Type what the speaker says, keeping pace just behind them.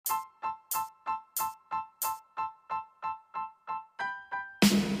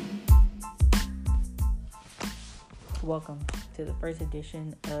Welcome to the first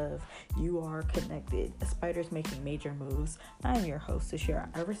edition of You Are Connected, Spiders Making Major Moves. I am your host, Ashira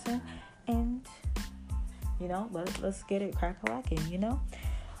Iverson, and, let's get it crack-a-lacking,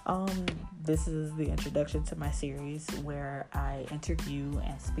 This is the introduction to my series where I interview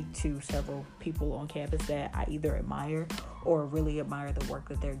and speak to several people on campus that I either admire or really admire the work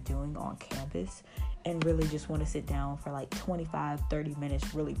that they're doing on campus, and really just want to sit down for like 25-30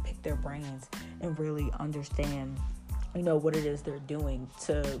 minutes, really pick their brains and really understand what it is they're doing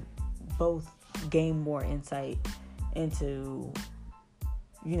to both gain more insight into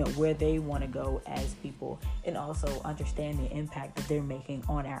where they want to go as people, and also understand the impact that they're making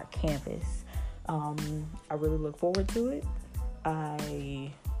on our campus. I really look forward to it.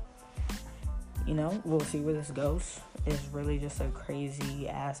 We'll see where this goes. It's really just a crazy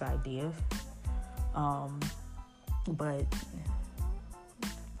ass idea. But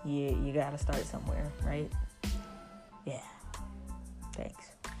yeah, you gotta start somewhere, right? Yeah. Thanks.